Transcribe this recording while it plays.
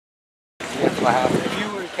get to my house. If you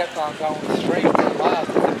would have kept on going straight 10 miles,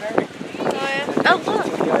 it's a ferry. Oh, look.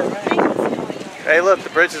 Hey, look, the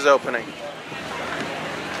bridge is opening.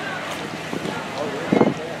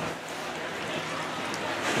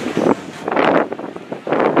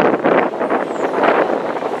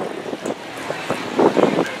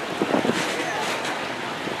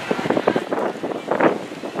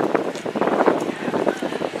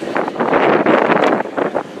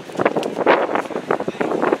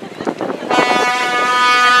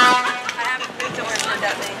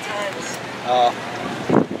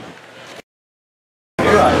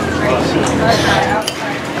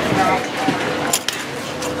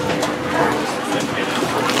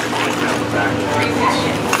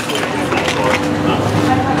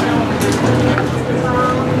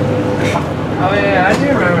 Oh yeah, I do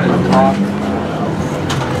remember the talk.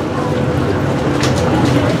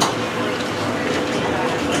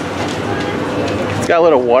 It's got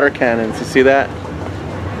little water cannons. You see that?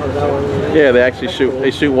 Yeah, they actually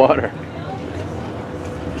shoot water.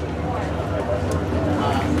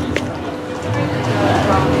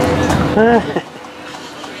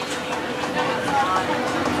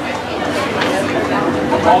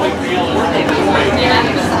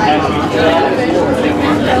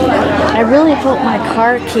 I really put my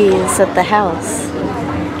car keys at the house.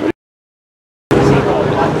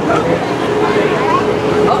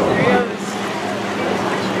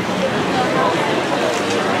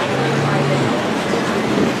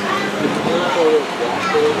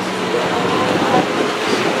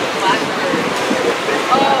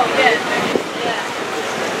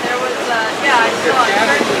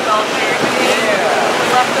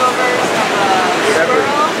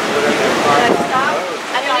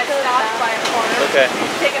 Okay.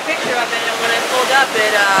 Take a picture of it, and when I pulled up,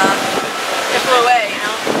 it flew away, you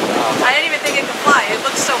know? I didn't even think it could fly. It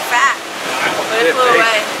looked so fat, but it flew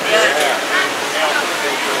away. Yeah.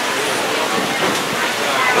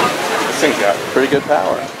 This thing's got pretty good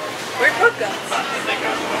power. Where'd Brooke go?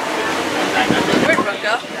 Where'd Brooke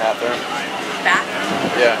go? Bathroom. Back?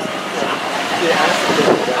 Yeah.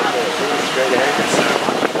 Straight ahead.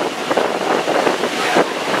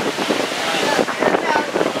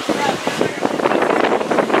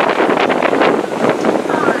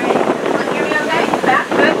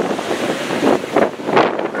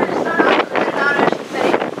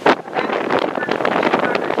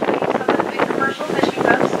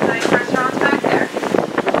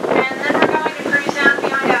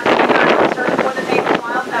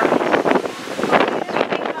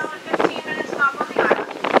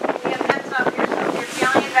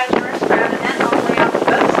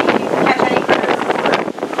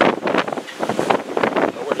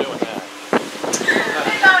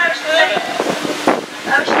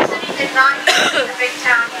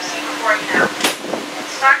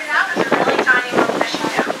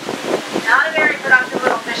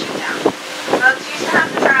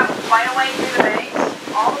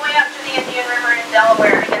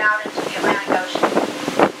 Delaware to get out into the Atlantic Ocean.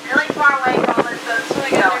 Really far away from all those boats to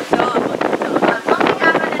go. Something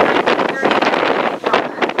happened in 1938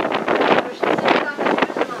 Ocean City got the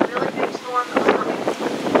news of a really big storm that was coming.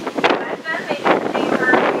 Back then they didn't name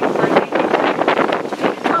hurricanes like they do today.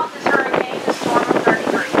 They just called this hurricane the Storm of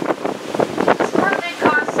 33. The storm did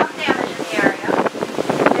cause some damage in the area.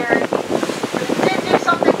 It did do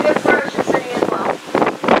something good for Ocean City as well.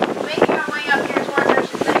 Making our way up here towards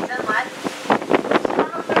Ocean City's inlet.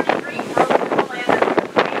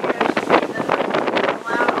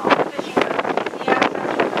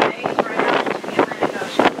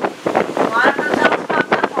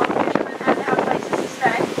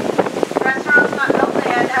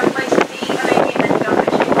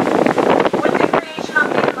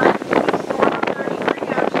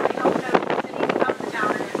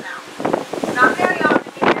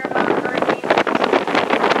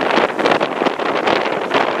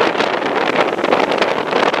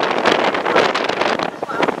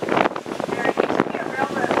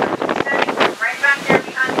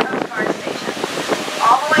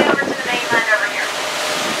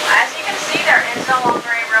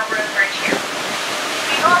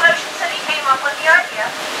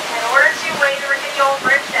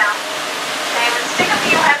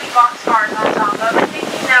 Boxcars on top of it,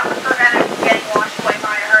 thinking that would prevent it from getting washed away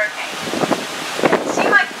by a hurricane. It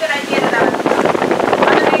seemed like a good idea to them at the time.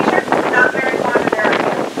 Mother Nature, not very fond of their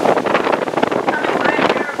idea. Coming by a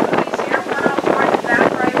pair of buoys here, one off towards the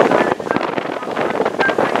back right side of the boat, and one towards the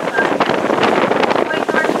front right side.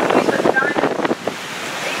 Quite large buoys with diamonds.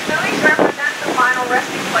 These buoys represent the final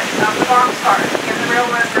resting place of the boxcars in the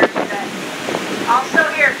railroad bridge today. Also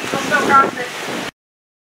here, people still cross it.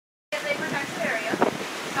 They protect the area.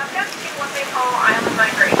 Sometimes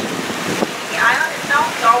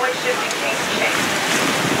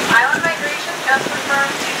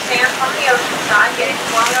sand from the ocean side getting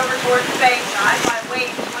blown over towards the bay side by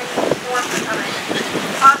waves waiting for storms to come in,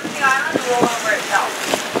 causes the island to roll over itself.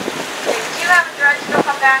 They do have a dredge still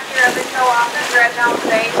come back here every so often, dredge out the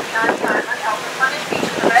bays from time to time, and help replenish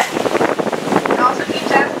beaches a bit. It also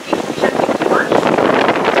keeps Assateague from shifting too much.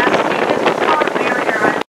 Assateague is what's called a barrier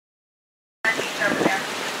island beach over there.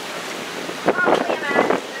 Probably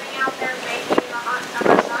imagine sitting out there baking in the hot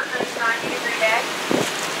summer sun, nice 90-degree day.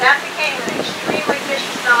 That became an extremely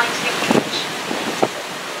fishy-smelling stinky beach.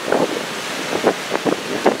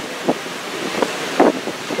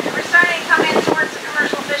 We're starting to come in towards the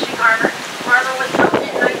commercial fishing harbor. The harbor was built in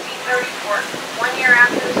 1934, 1 year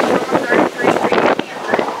after the storm of 33 created the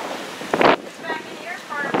inlet. This back in here is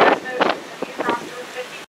part of West Ocean, and you cross through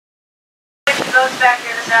 50 boats back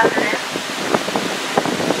here this afternoon.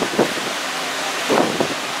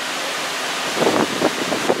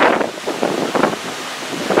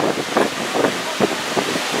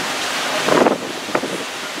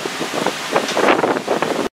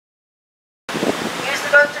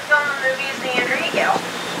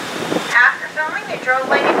 After filming, they drove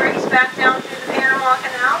Lady Grace back down through the Panama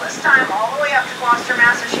Canal, this time all the way up to Gloucester,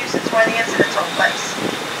 Massachusetts, where the incident took place.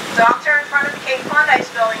 Docked her in front of the Cape Klondike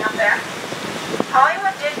building up there.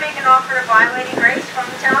 Hollywood did make an offer to buy Lady Grace from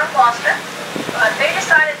the town of Gloucester, but they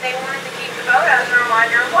decided they wanted to keep the boat as a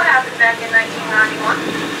reminder of what happened back in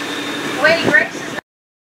 1991. Lady Grace is the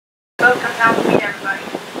boat comes out to meet everybody.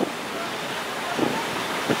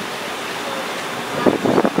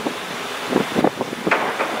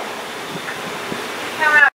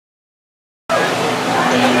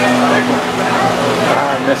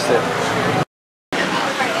 I missed it.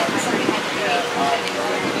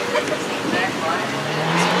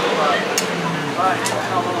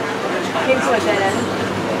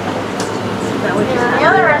 The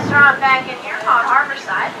other restaurant back in here called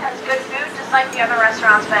Harborside has good food just like the other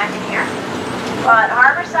restaurants back in here. But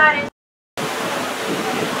Harborside is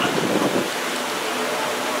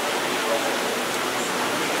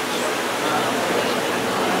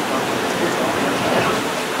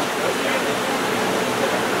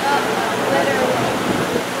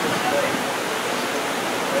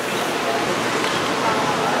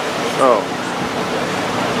Oh.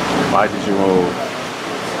 Why did you move?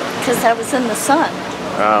 Because I was in the sun.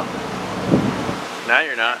 Oh. Now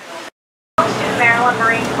you're not. Maryland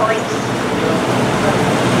Marine Police.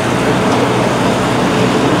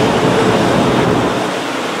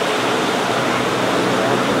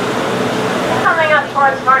 Coming up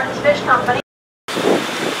towards Martin's Fish Company.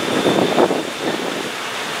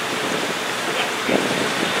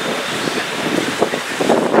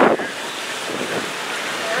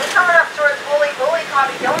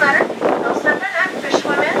 Gill netter. They'll set their net, fish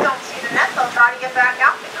swim in, don't see the net, they'll try to get back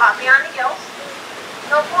out, get caught behind the gills.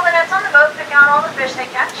 They'll pull the nets on the boat, pick out all the fish they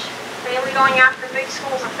catch, mainly going after big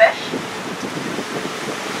schools of fish.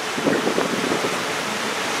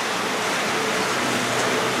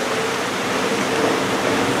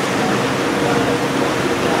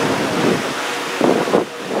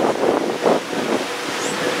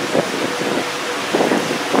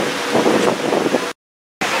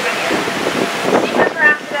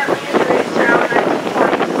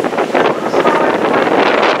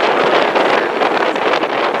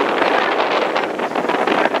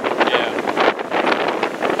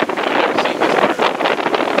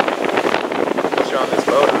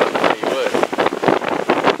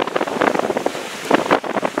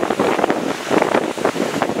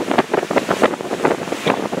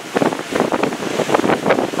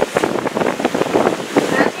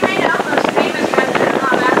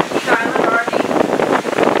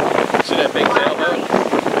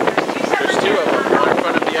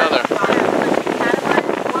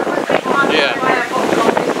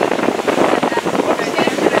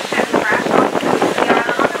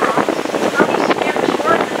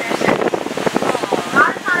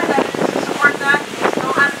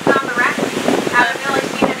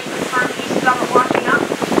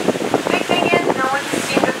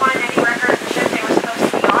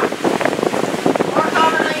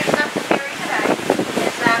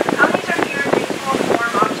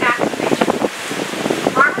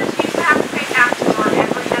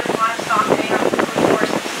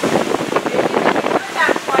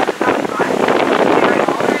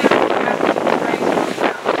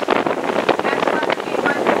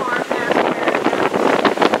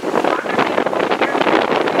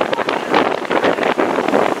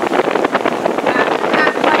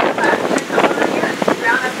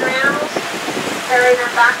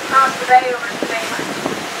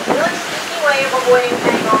 avoiding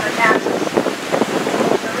paying all their taxes.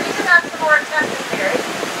 The reason that's the more accepted theory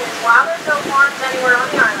is while there's no farms anywhere on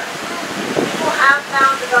the island,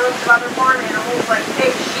 bones of other farm animals like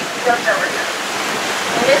pigs, sheep, and goats over here.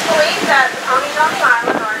 It is believed that the ponies on the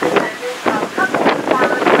island are descendants of a couple of the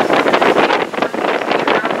farmers who were some of the same ones who stayed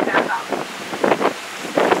around the back up.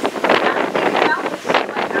 Now, the seems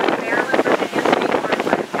like out of Maryland, Virginia state line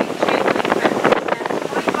by a big chain link fence extends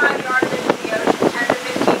 25 yards into the ocean, 10 to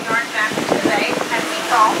 15 yards back into the bay, 10 feet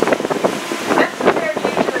tall. That's compared to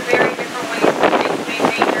the very different ways that they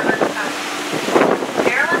maintain their herd of ponies.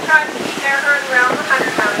 Maryland tries to keep their herd around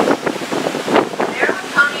 100 ponies. Maryland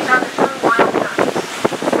ponies are the true wild ponies.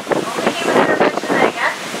 Only human intervention they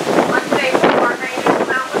get, unfaithful or ranges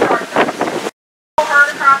them out with hard guns. Herd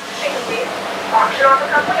across the Assateague, auction off a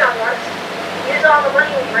couple young ones, use all the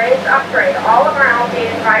money we raise to upgrade all of our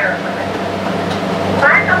outdated fire equipment. The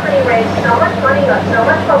fire company raised so much money, got so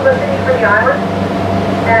much publicity for the island,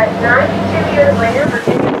 that 92 years later,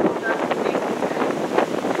 Virginia still doesn't take it.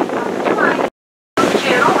 On the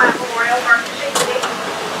channel at Memorial Park Assateague,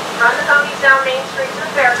 run the ponies down Main Street to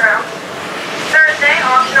the fairgrounds. Thursday,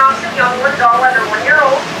 auction off some young ones, all under 1 year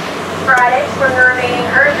old. Friday, swim the remaining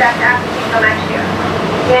herd back to Assateague till next year.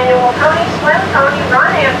 The annual pony swim, pony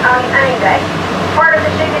run, and pony penning day, part of the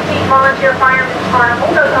Assateague Volunteer Firemen's Carnival,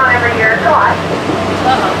 goes on every year in July.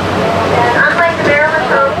 And unlike the Maryland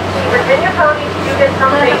ponies, the Virginia ponies do get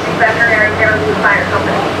some basic veterinary care from the fire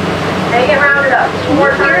company. They get rounded up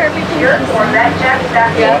 4 times each year for vet checks,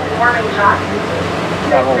 vaccines, and warming shots.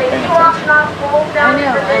 They do auction off bulls down in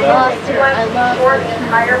Virginia. They do like to be sure the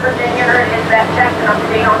entire Virginia herd is vet checked and up to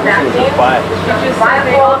date on vaccines. Buy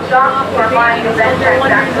a bull stock or buy a vet check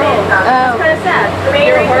vaccine. It's kind of sad. The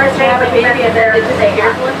main reason is have a baby and then it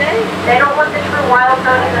disappears one one day. They don't want the true wild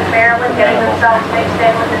ponies in Maryland getting themselves mixed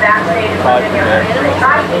in with the vaccinated Virginia herd. They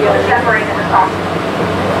try to keep it separated as possible.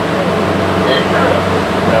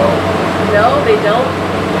 No, they don't.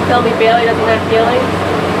 Tell me Bailey doesn't have feelings.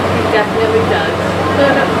 He definitely does.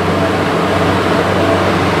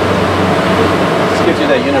 This gives you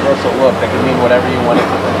that universal look that can mean whatever you want it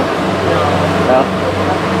to mean. No?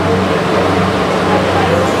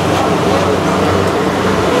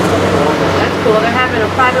 That's cool. They're having a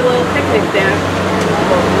private little picnic there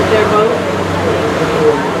with their boat.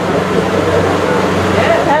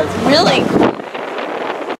 That's really cool.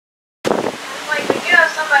 Like we do have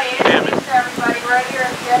somebody introduced to everybody right here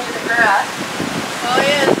at the edge of the grass. Oh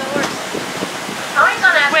yeah, it's the horse. Ponies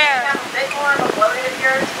on Assateague Where? have a bit more of a bloated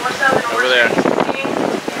appearance, more so than Over horses there. used to being.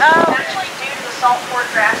 Oh. It's actually due to the saltport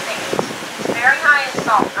grass stains. It's very high in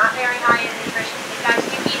salt, not very high in nutrition. These guys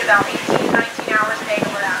do eat about 18 to 19 hours a day to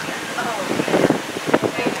live out here.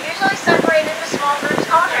 They usually separate into small groups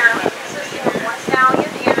called harems, consisting of one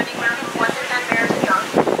stallion and anywhere from 1 to 10 mares and young.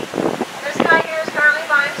 This guy here is currently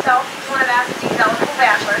by himself. He's one of Assateague's eligible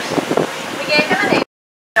bachelors. We gave him a name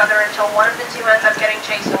each other until one of the two ends up getting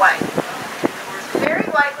chased away. It's very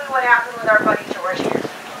likely what happened with our buddy George here.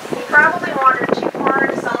 He probably wandered too far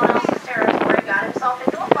into someone else's territory, got himself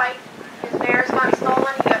into a fight, his mares got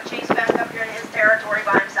stolen, he got chased back up here into his territory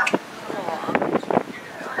by himself.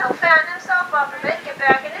 He'll fatten himself up a bit, get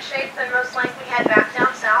back into shape, then most likely head back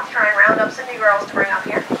down south, try and round up some new girls to bring up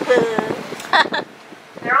here.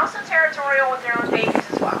 They're also territorial with their own babies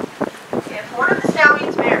as well. If one of the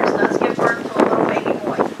stallion's mares does give birth to a little baby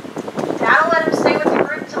boy, Dad'll let him stay with the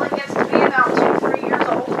group until he gets to be about 2-3 years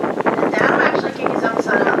old, and Dad'll actually kick his own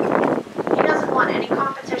son out. He doesn't want any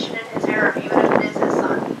competition in his harem, even if it is his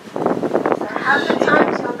son. There have been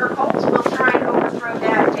times younger colts will try and overthrow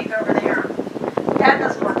Dad and take over the harem. Dad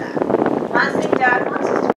doesn't want that. Last thing Dad wants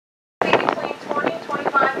is to be between 20 and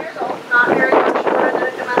 25 years old, not very much shorter than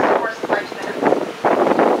a domestic horse's lifespan.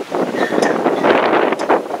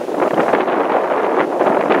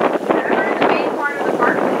 Whenever in the main part of the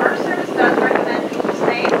park, the Park Service does recommend people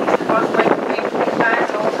stay at least across the length of the these guys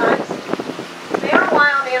at all times. They are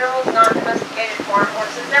wild animals, not domesticated farm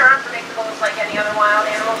horses. They're unpredictable just like any other wild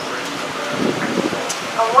animals.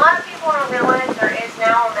 A lot of people don't realize there is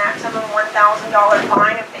now a maximum $1,000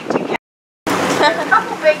 fine if they do catch. There's a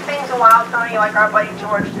couple big things a wild pony like our buddy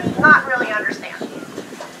George does not really understand.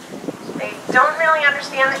 They don't really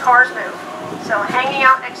understand that cars move. So hanging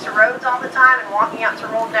out next to roads all the time and walking out to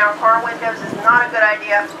rolled down car windows is not a good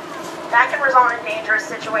idea. That can result in dangerous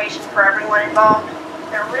situations for everyone involved.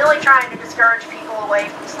 They're really trying to discourage people away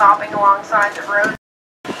from stopping alongside the road.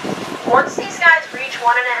 Once these guys reach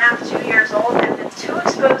 1.5 to 2 years old, they've been too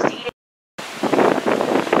exposed to eating.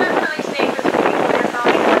 Not really safe as people when they're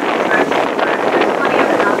telling you what these guys do, but there's plenty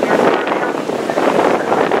of it out there for them.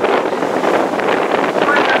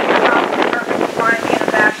 They don't need to perfectly fine being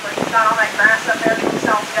a bachelor. He's got all that grass up there to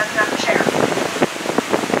himself, he doesn't have to share.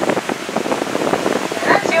 And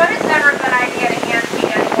that too, and it's never a good idea to hand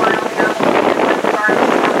feed any wild animal in the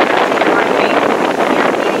garden.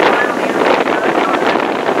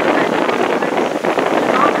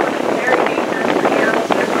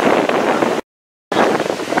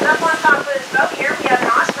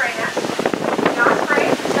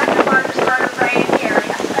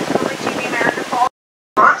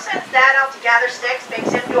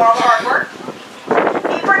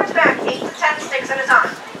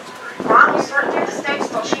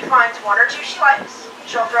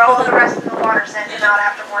 She'll throw all the rest in the water, send him out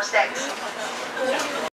after more steaks.